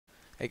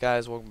Hey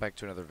guys, welcome back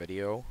to another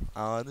video.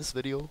 In this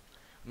video, I'm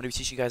going to be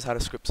teaching you guys how to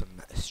script some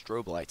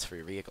strobe lights for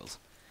your vehicles.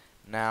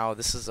 Now,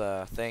 this is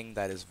a thing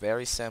that is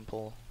very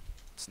simple.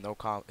 It's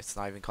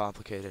not even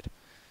complicated.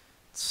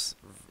 It's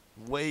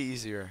way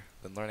easier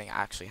than learning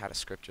actually how to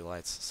script your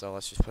lights. So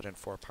let's just put in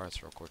 4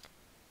 parts real quick.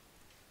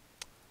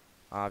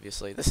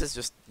 Obviously, this is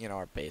just,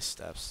 our base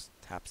steps.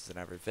 It happens in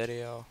every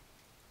video.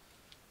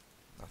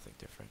 Nothing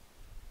different.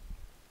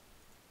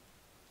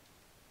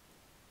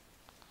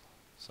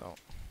 So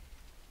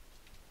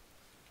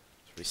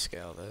let's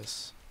rescale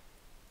this.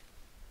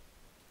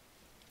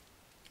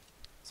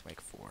 Let's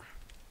make 4.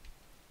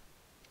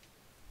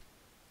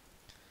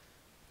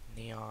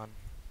 Neon.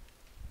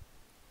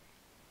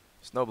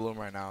 There's no bloom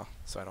right now,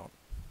 so I don't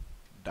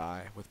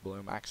die with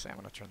bloom. Actually, I'm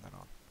going to turn that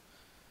on.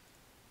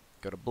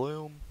 Go to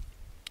bloom.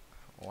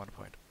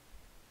 1.9.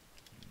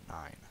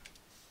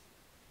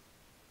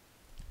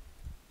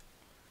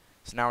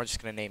 So now we're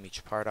just going to name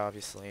each part,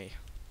 obviously.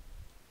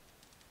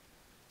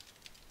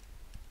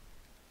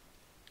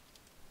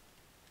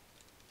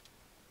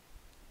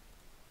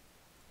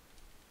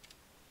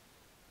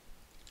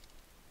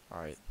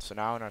 Alright, so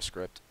now in our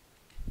script,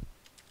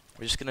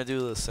 we're just going to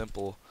do the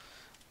simple,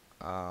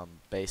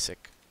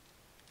 basic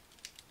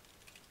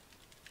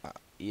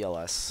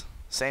ELS,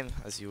 same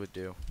as you would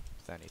do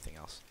with anything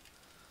else.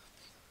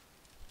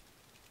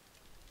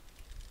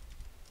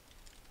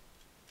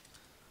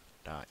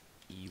 Dot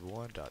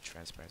E1 dot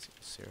transparency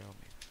 0.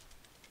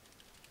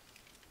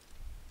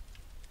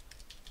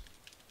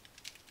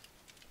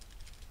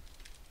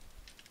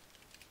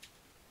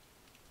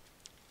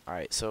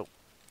 Alright, so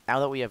now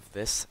that we have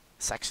this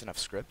section of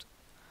script,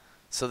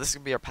 so this is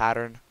gonna be our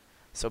pattern.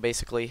 So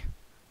basically,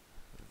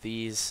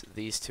 these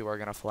two are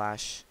gonna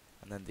flash,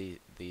 and then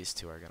these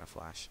two are gonna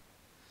flash.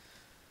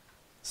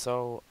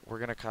 So we're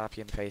gonna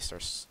copy and paste our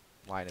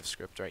line of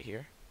script right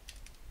here,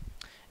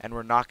 and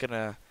we're not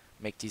gonna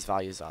make these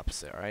values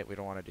opposite. Alright, we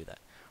don't want to do that.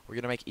 We're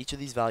gonna make each of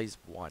these values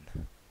 1.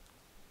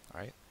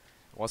 Alright,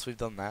 once we've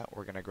done that,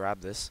 we're gonna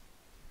grab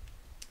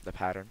the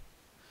pattern,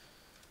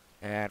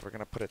 and we're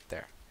gonna put it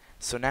there.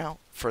 So now,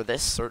 for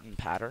this certain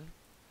pattern,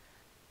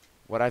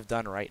 what I've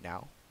done right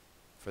now,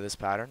 for this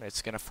pattern,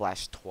 it's going to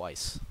flash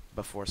twice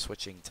before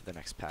switching to the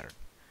next pattern.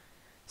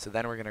 So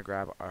then we're going to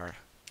grab our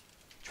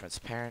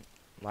transparent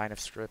line of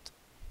script,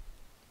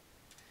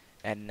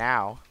 and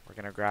now we're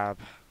going to grab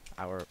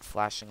our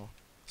flashing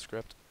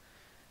script,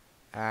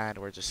 and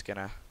we're just going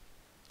to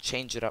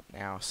change it up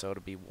now so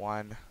it'll be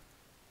 1,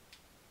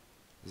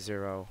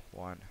 0,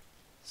 1,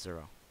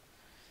 0.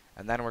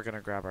 And then we're going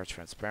to grab our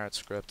transparent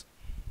script,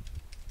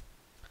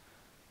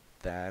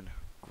 then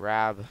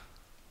grab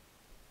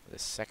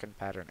this second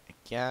pattern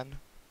again,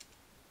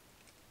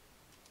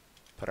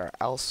 put our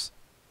else,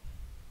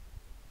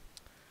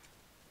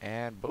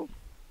 and boom.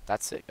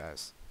 That's it,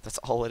 guys. That's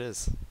all it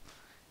is.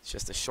 It's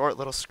just a short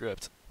little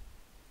script.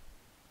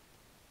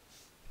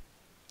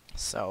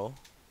 So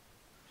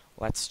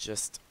let's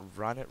just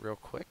run it real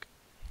quick,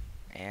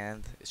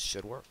 and it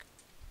should work.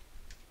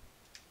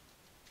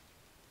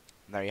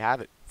 And there you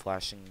have it,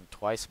 flashing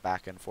twice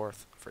back and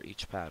forth for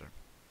each pattern.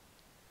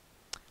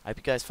 I hope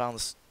you guys found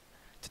this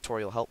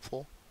tutorial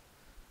helpful.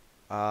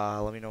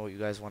 Let me know what you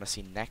guys want to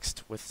see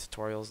next with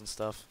tutorials and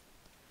stuff.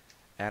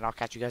 And I'll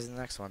catch you guys in the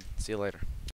next one. See you later.